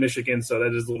 I am in Michigan, so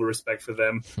that is a little respect for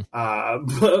them.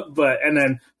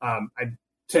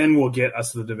 10 will get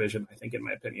us to the division, I think, in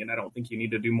my opinion. I don't think you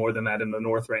need to do more than that in the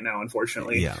North right now,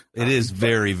 unfortunately. Yeah, it is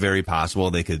very, very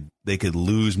possible they could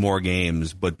lose more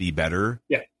games but be better.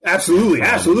 Yeah, absolutely,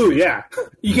 yeah.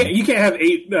 You can't have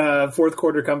 8 fourth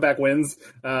quarter comeback wins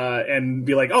and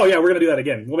be like, oh yeah, we're gonna do that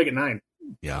again. We'll make it 9.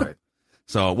 Yeah.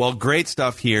 So, well, great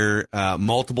stuff here.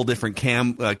 Multiple different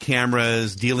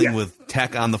cameras, dealing with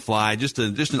tech on the fly. Just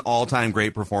an all-time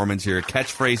great performance here.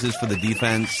 Catchphrases for the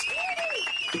defense.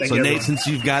 So, Nate, since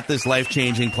you've got this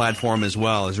life-changing platform as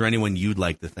well, is there anyone you'd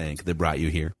like to thank that brought you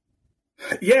here?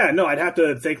 Yeah, no, I'd have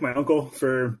to thank my uncle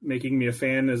for making me a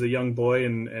fan as a young boy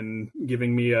and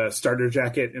giving me a starter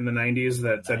jacket in the 90s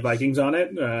that said Vikings on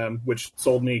it, which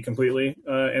sold me completely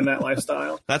in that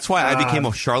lifestyle. That's why I became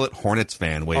a Charlotte Hornets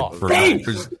fan.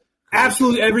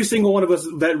 Absolutely every single one of us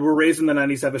that were raised in the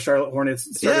 90s have a Charlotte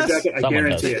Hornets starter jacket. I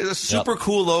guarantee it. It's a super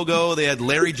cool logo. They had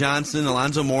Larry Johnson,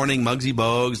 Alonzo Mourning, Muggsy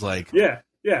Bogues.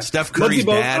 Yeah. Steph Curry's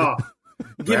dad.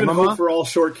 Giving hope for all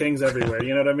short kings everywhere.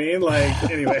 You know what I mean?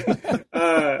 Anyway.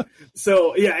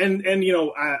 So, yeah. And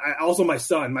I also my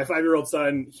son, my 5-year-old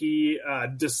son, he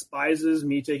despises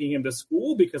me taking him to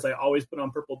school because I always put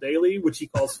on Purple Daily, which he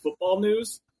calls football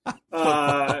news.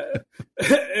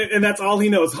 And that's all he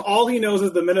knows. All he knows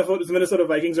is the Minnesota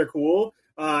Vikings are cool.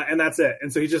 And that's it.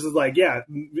 And so he just is like, yeah,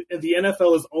 the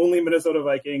NFL is only Minnesota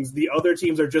Vikings. The other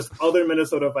teams are just other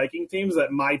Minnesota Viking teams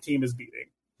that my team is beating.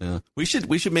 Yeah. We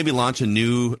should maybe launch a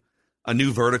new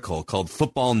vertical called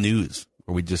Football News,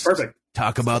 where we just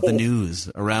talk about the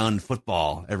news around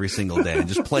football every single day and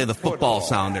just play the football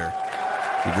sounder.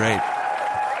 Be great.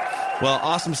 Well,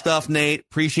 awesome stuff, Nate.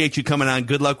 Appreciate you coming on.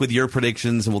 Good luck with your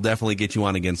predictions, and we'll definitely get you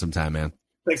on again sometime, man.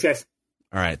 Thanks, guys.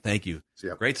 All right, thank you.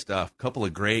 Great stuff. Couple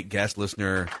of great guest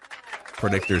listener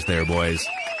predictors there, boys.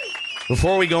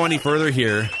 Before we go any further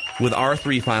here with our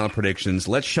 3 final predictions,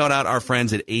 let's shout out our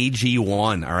friends at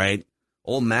AG1, all right?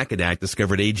 Old Macadac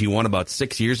discovered AG1 about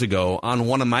 6 years ago on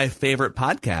one of my favorite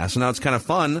podcasts, and now it's kind of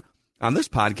fun on this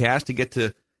podcast to get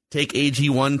to take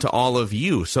AG1 to all of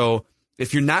you. So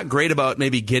if you're not great about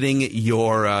maybe getting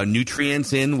your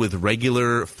nutrients in with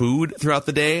regular food throughout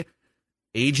the day,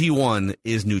 AG1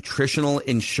 is nutritional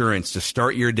insurance to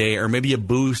start your day, or maybe a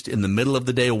boost in the middle of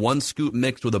the day. 1 scoop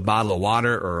mixed with a bottle of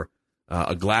water or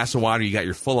a glass of water. You got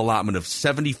your full allotment of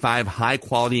 75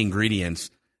 high-quality ingredients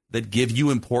that give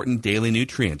you important daily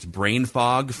nutrients. Brain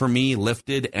fog for me,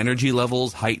 lifted, energy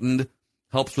levels heightened,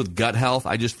 helps with gut health.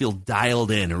 I just feel dialed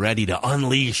in, ready to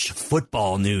unleash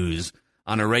football news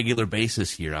on a regular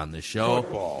basis here on this show.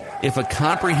 Football. If a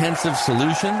comprehensive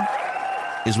solution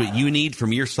is what you need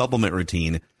from your supplement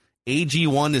routine,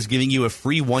 AG1 is giving you a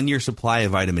free 1-year supply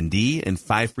of vitamin D and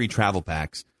 5 free travel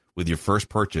packs with your first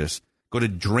purchase. Go to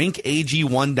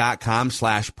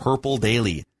drinkag1.com/purple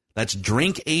daily. That's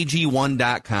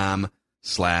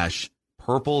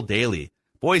drinkag1.com/purple daily.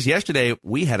 Boys, yesterday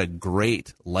we had a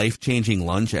great life-changing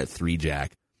lunch at 3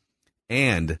 Jack.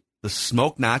 And the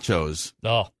smoked nachos.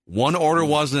 Oh. One order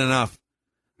wasn't enough.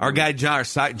 Our guy John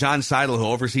Seidel, who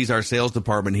oversees our sales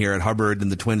department here at Hubbard in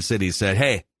the Twin Cities, said,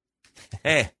 hey,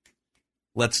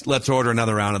 let's order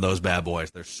another round of those bad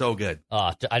boys. They're so good.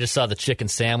 I just saw the chicken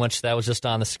sandwich that was just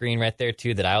on the screen right there,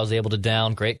 too, that I was able to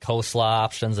down. Great coleslaw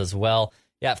options as well.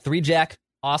 Yeah, 3 Jack,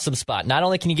 awesome spot. Not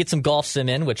only can you get some golf sim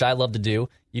in, which I love to do,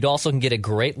 you'd also can get a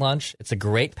great lunch. It's a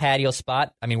great patio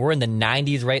spot. I mean, we're in the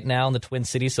 90s right now in the Twin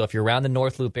Cities, so if you're around the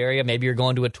North Loop area, maybe you're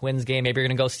going to a Twins game, maybe you're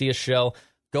going to go see a show,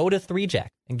 go to 3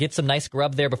 Jack and get some nice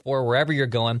grub there before wherever you're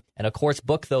going. And, of course,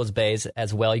 book those bays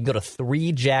as well. You can go to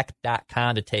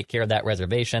 3jack.com to take care of that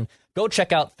reservation. Go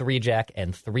check out 3 Jack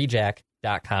and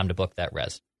 3jack.com to book that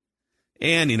res.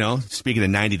 And, speaking of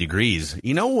 90 degrees,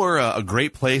 where a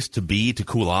great place to be to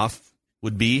cool off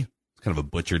would be? It's kind of a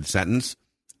butchered sentence.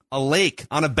 A lake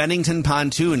on a Bennington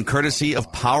pontoon, courtesy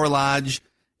of Power Lodge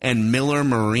and Miller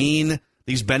Marine.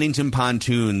 These Bennington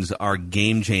pontoons are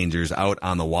game changers out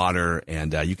on the water,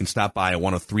 and you can stop by at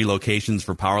one of 3 locations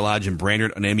for Power Lodge in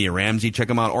Brainerd, Onamia, Ramsey. Check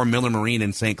them out, or Miller Marine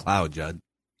in St. Cloud, Judd.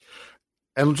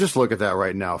 And just look at that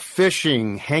right now.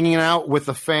 Fishing, hanging out with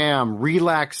the fam,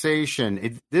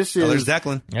 relaxation. There's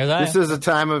Declan. This is a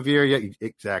time of year. Yeah,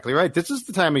 exactly right. This is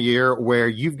the time of year where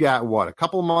you've got, a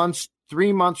couple months,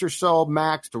 3 months or so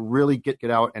max to really get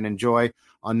out and enjoy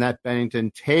on that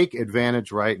Bennington. Take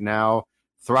advantage right now.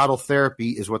 Throttle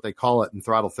therapy is what they call it, and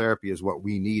throttle therapy is what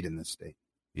we need in this state.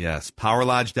 Yes,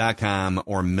 powerlodge.com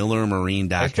or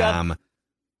millermarine.com.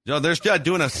 There's Judd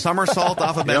doing a somersault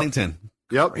off of Bennington.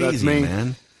 Yep, crazy, that's me.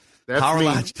 Man. That's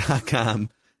powerlodge.com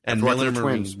and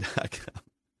millermarine.com.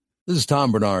 This is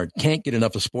Tom Bernard. Can't get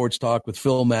enough of sports talk with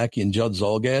Phil Mackey and Judd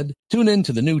Zolgad? Tune in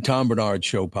to the new Tom Bernard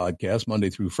Show podcast Monday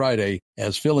through Friday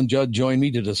as Phil and Judd join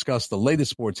me to discuss the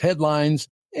latest sports headlines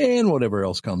and whatever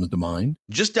else comes to mind.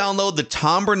 Just download the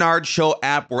Tom Bernard Show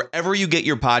app wherever you get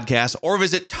your podcasts or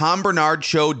visit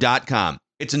tombernardshow.com.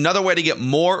 It's another way to get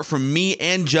more from me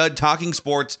and Judd talking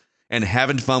sports and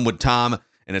having fun with Tom,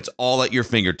 and it's all at your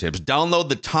fingertips. Download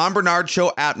the Tom Bernard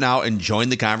Show app now and join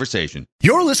the conversation.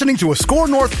 You're listening to a Score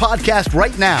North podcast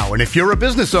right now, and if you're a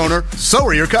business owner, so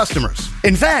are your customers.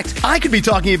 In fact, I could be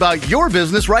talking about your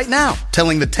business right now,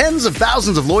 telling the tens of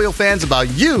thousands of loyal fans about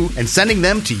you and sending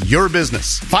them to your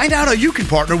business. Find out how you can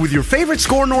partner with your favorite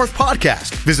Score North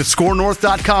podcast. Visit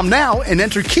scorenorth.com now and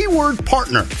enter keyword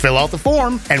partner. Fill out the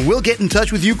form, and we'll get in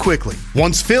touch with you quickly.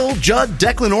 Once Phil, Judd,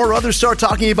 Declan, or others start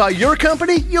talking about your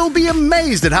company, you'll be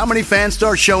amazed at how many fans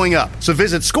start showing up. So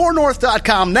visit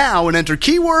scorenorth.com now and enter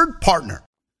keyword partner.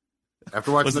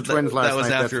 After watching the Twins last night,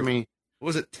 that's me.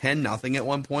 Was it 10-0 at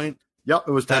one point? Yep,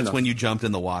 it was 10-0. That's when you jumped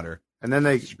in the water. And then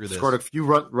they scored a few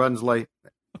runs late.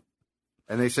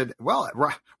 And they said, well,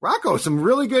 Rocco, some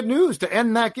really good news to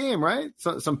end that game, right?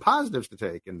 Some positives to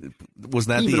take. And was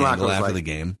that the angle after the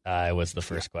game? It was the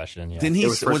first question, yeah. Didn't he,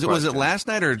 was it last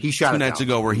night or 2 nights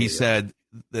ago where he said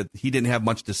that he didn't have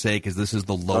much to say because this is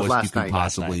the lowest you can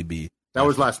possibly be? That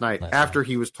was last night after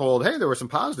he was told, hey, there were some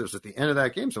positives at the end of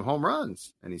that game, some home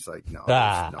runs. And he's like, no,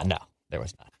 there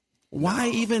was not. Why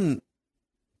even?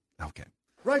 Okay.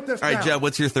 Write this All right, down. Jeb,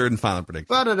 what's your third and final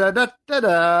prediction?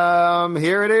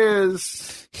 Here it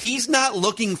is. He's not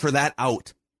looking for that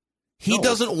out. He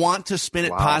doesn't want to spin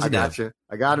it positive.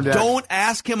 I got him. Don't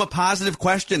ask him a positive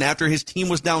question after his team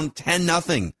was down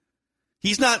 10-0.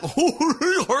 He's not,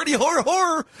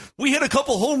 horror. We had a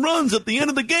couple home runs at the end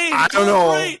of the game. I don't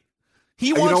know. Great.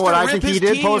 He wants what to I rip think he his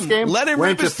did team. post game? Let him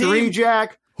went rip his to 3 team.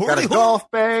 Jack, got a golf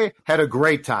bay, had a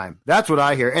great time. That's what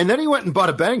I hear. And then he went and bought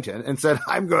a Bennington and said,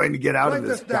 I'm going to get out of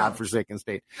this godforsaken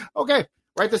state. Okay,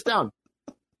 write this down.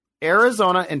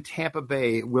 Arizona and Tampa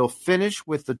Bay will finish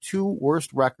with the 2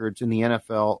 worst records in the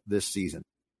NFL this season.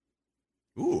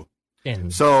 Ooh.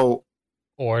 So,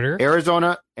 order?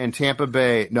 Arizona and Tampa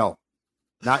Bay. No,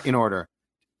 not in order.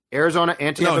 Arizona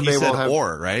and Tampa Bay will have.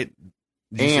 Or, right?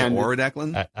 Did you say or,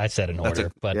 Declan? I said in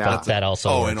order, but that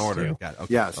also in order. Too. Okay.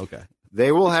 Yes. Okay.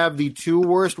 They will have the 2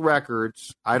 worst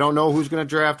records. I don't know who's going to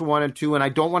draft 1 and 2, and I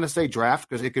don't want to say draft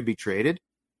because it could be traded,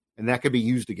 and that could be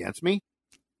used against me.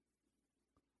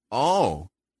 Oh.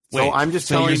 So I'm just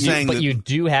telling you. But you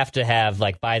do have to have,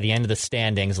 by the end of the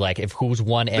standings, if who's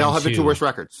 1 and 2. They'll have the 2 worst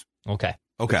records. Okay.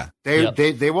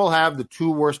 They will have the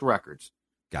 2 worst records.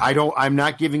 I'm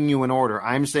not giving you an order.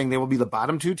 I'm saying they will be the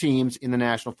bottom 2 teams in the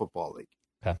National Football League.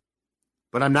 Okay.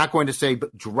 But I'm not going to say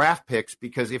draft picks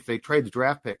because if they trade the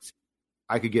draft picks,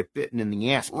 I could get bitten in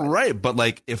the ass. Right, but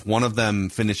like if one of them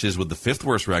finishes with the 5th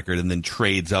worst record and then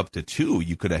trades up to 2,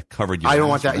 you could have covered your. I don't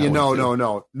want that.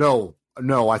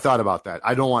 No. I thought about that.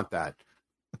 I don't want that.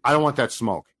 I don't want that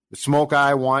smoke. The smoke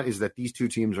I want is that these two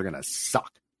teams are going to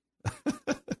suck.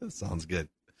 Sounds good.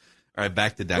 All right,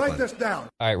 back to Declan. Write this down.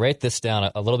 All right, write this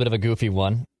down. A little bit of a goofy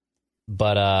one,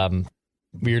 but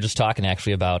we were just talking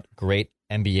actually about great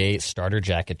NBA starter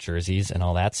jacket jerseys and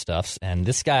all that stuff. And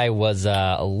this guy was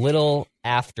a little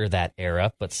after that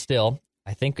era, but still,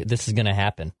 I think this is going to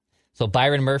happen. So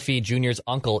Byron Murphy Jr.'s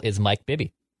uncle is Mike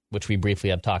Bibby, which we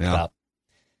briefly have talked about.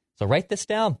 So write this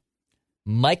down.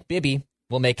 Mike Bibby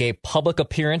will make a public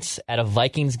appearance at a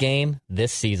Vikings game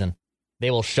this season. They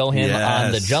will show him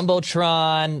on the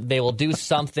Jumbotron. They will do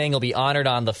something. He'll be honored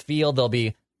on the field. They'll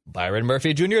be Byron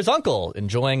Murphy Jr.'s uncle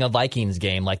enjoying a Vikings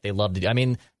game like they love to do. I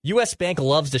mean, U.S. Bank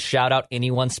loves to shout out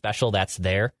anyone special that's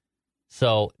there.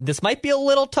 So this might be a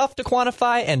little tough to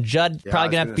quantify, and Judd probably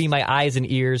going to have to be my eyes and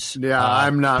ears. Yeah,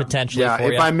 I'm not. Potentially Yeah, for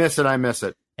if you. I miss it, I miss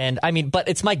it. And I mean, but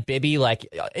it's Mike Bibby. Like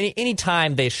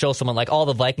anytime they show someone, like all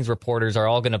the Vikings reporters are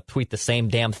all going to tweet the same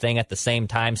damn thing at the same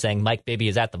time saying Mike Bibby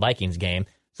is at the Vikings game.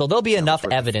 So there'll be enough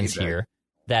evidence here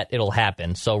that it'll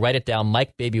happen. So write it down.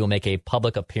 Mike Bibby will make a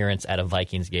public appearance at a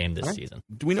Vikings game this season.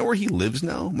 Do we know where he lives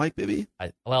now, Mike Bibby?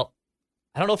 I don't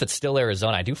know if it's still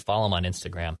Arizona. I do follow him on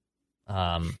Instagram.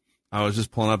 I was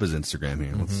just pulling up his Instagram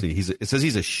here. Let's see. It says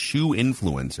he's a shoe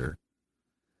influencer.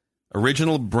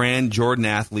 Original brand Jordan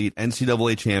athlete,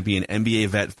 NCAA champion, NBA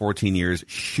vet, 14 years,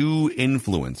 shoe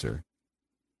influencer.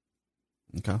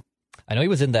 Okay. I know he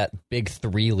was in that Big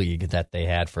 3 league that they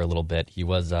had for a little bit. He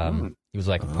was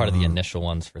like part of the initial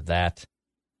ones for that.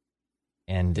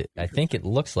 And I think it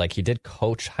looks like he did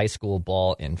coach high school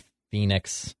ball in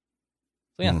Phoenix.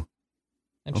 So yeah.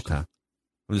 Okay.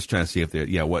 I'm just trying to see if there,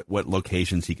 what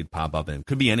locations he could pop up in.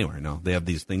 Could be anywhere. No, they have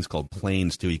these things called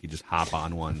planes too. You could just hop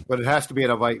on one. But it has to be at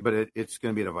it's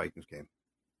going to be at a Vikings game.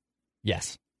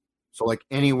 Yes. So like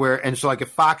anywhere, and so like if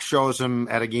Fox shows him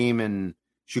at a game in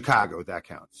Chicago, that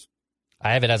counts.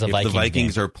 I have it as a Vikings. The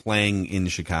Vikings game. are playing in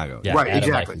Chicago. Yeah, right,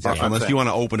 exactly. Unless you want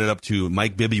to open it up to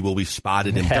Mike Bibby will be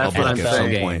spotted in That's public what I'm at some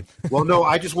saying. point. Well, no,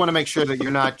 I just want to make sure that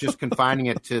you're not just confining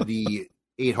it to the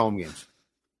 8 home games.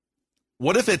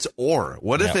 What if it's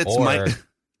What if it's Mike?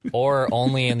 Or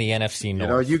only in the NFC North?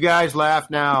 You know, you guys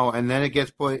laugh now, and then it gets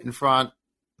put in front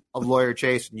of Lawyer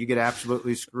Chase, and you get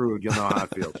absolutely screwed. You'll know how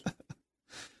it feels.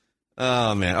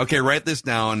 Oh, man. Okay, write this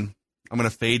down. I'm going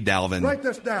to fade Dalvin. Write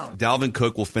this down. Dalvin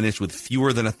Cook will finish with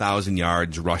fewer than 1,000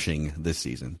 yards rushing this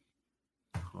season.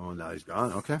 Oh, now he's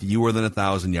gone. Okay. Fewer than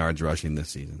 1,000 yards rushing this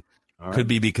season. All right. Could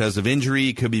be because of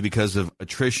injury. Could be because of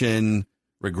attrition,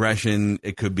 regression.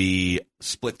 It could be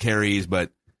split carries, but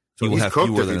he will have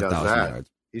fewer than 1,000 yards.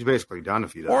 He's basically done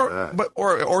if he does that.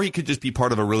 Or he could just be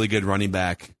part of a really good running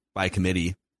back by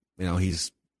committee. You know, he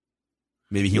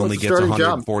only gets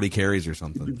 140 carries or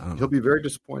something. I don't know. He'll be very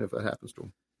disappointed if that happens to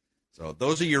him. So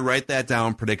those are your write that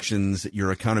down predictions,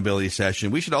 your accountability session.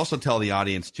 We should also tell the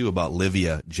audience, too, about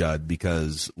Livia, Judd,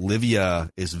 because Livia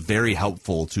is very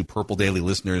helpful to Purple Daily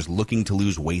listeners looking to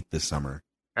lose weight this summer.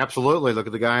 Absolutely. Look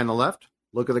at the guy on the left,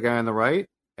 look at the guy on the right,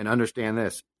 and understand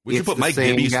this. We should put Mike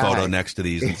Bibby's photo next to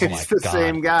these. It's the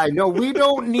same guy. No, we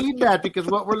don't need that because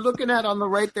what we're looking at on the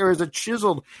right there is a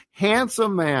chiseled,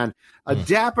 handsome man, a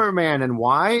dapper man. And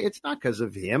why? It's not because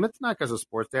of him. It's not because of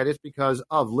sports dad. It's because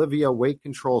of Livia Weight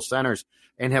Control Centers.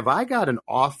 And have I got an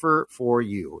offer for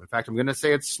you? In fact, I'm going to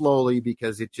say it slowly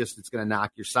because it's going to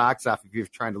knock your socks off if you're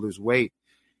trying to lose weight.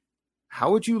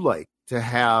 How would you like to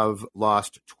have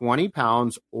lost 20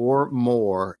 pounds or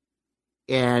more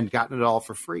and gotten it all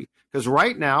for free? Because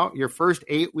right now, your first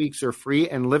 8 weeks are free,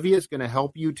 and Livia is going to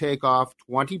help you take off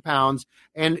 20 pounds.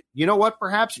 And you know what?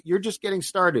 Perhaps you're just getting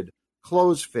started.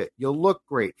 Clothes fit. You'll look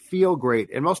great, feel great,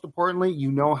 and most importantly, you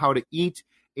know how to eat.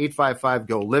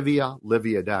 855-GO-LIVIA,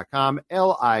 Livia.com,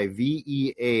 Livea.com.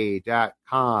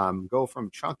 Go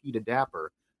from chunky to dapper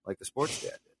like the sports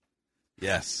dad did.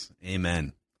 Yes,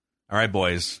 amen. All right,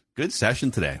 boys. Good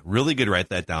session today. Really good write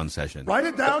that down session. Write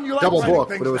it down. You like double writing book,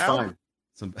 things but it was down? fine.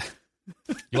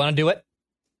 You want to do it?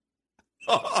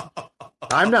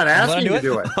 I'm not asking you to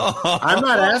do it. I'm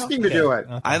not asking to do it.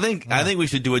 I think we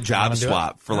should do a job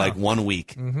swap for like 1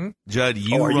 week. Judd,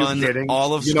 you are you run kidding?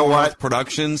 all of Score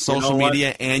production, social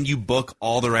media, and you book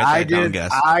all the write that down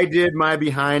guests. I did my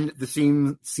behind the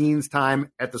scenes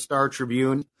time at the Star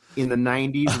Tribune. in the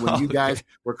 90s when you guys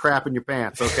were crapping your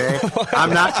pants, okay?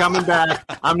 I'm not coming back.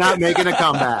 I'm not making a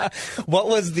comeback. What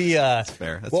was the That's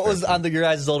fair. what was on your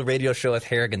guys' old radio show with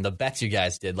Harrigan? The bets you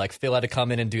guys did, like Phil had to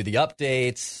come in and do the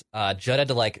updates. Judd had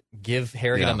to like give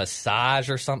Harrigan a massage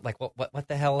or something. Like what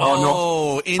the hell?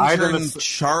 Oh, intern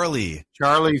Charlie.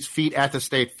 Charlie's feet at the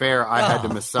state fair. I had to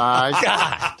massage.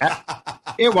 God.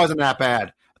 It wasn't that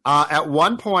bad. At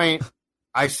one point,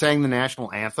 I sang the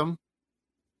national anthem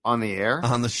on the air.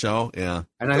 On the show, yeah.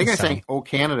 And I think I sang "Oh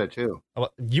Canada" too.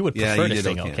 Well, you would prefer to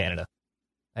sing "Oh Canada."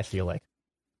 I feel like.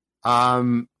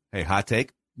 Hey, hot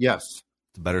take? Yes.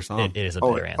 It's a better song. It is a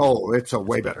better anthem. Oh, it's a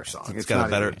way better song. It's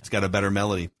got a better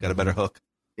melody, got a better hook.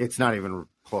 It's not even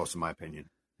close in my opinion.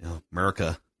 Yeah,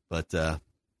 America. But then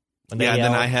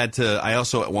I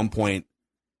also at one point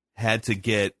had to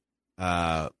get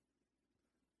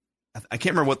I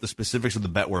can't remember what the specifics of the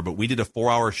bet were, but we did a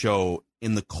 4-hour show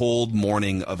in the cold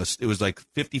morning it was like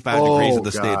 55 degrees at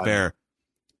the state fair.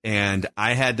 And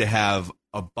I had to have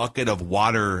a bucket of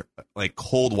water, like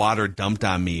cold water, dumped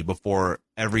on me before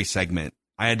every segment.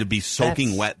 I had to be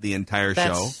soaking wet the entire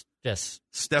show. Just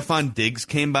Stefan Diggs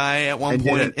came by at one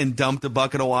point and dumped a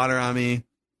bucket of water on me.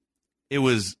 It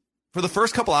was, for the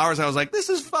first couple hours, I was like, this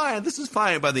is fine. This is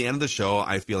fine. By the end of the show,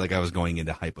 I feel like I was going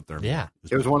into hypothermia. Yeah.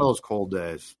 It was one of those cold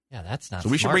days. Yeah, that's not So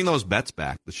we should smart. bring those bets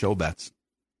back, the show bets.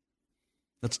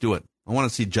 Let's do it. I want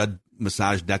to see Judd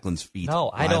massage Declan's feet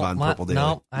live on Purple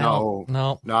Daily.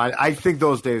 No, I think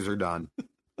those days are done.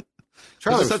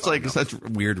 Charlie's such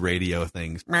weird radio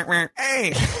things.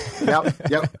 Hey.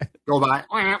 Yep. Go by.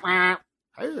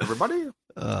 Hey, everybody.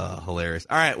 Hilarious.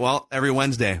 All right. Well, every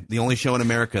Wednesday, the only show in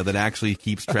America that actually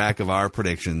keeps track of our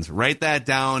predictions. Write that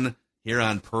down here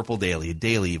on Purple Daily,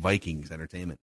 Daily Vikings Entertainment.